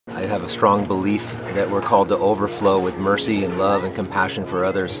have a strong belief that we're called to overflow with mercy and love and compassion for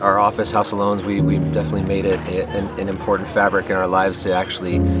others. Our office, House of Loans, we definitely made it an important fabric in our lives to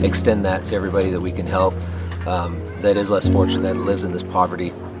actually extend that to everybody that we can help that is less fortunate, that lives in this poverty.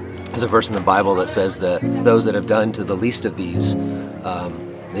 There's a verse in the Bible that says that those that have done to the least of these,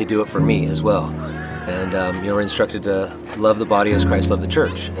 they do it for me as well. And we're instructed to love the body as Christ loved the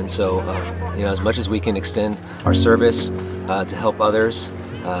church. And so, as much as we can extend our service to help others,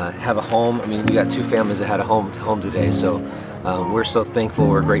 have a home. I mean, we got 2 families that had a home today. So we're so thankful.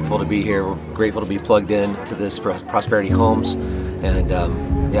 We're grateful to be here. We're grateful to be plugged in to this Prosperity Homes. And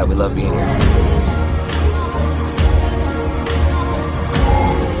yeah, we love being here.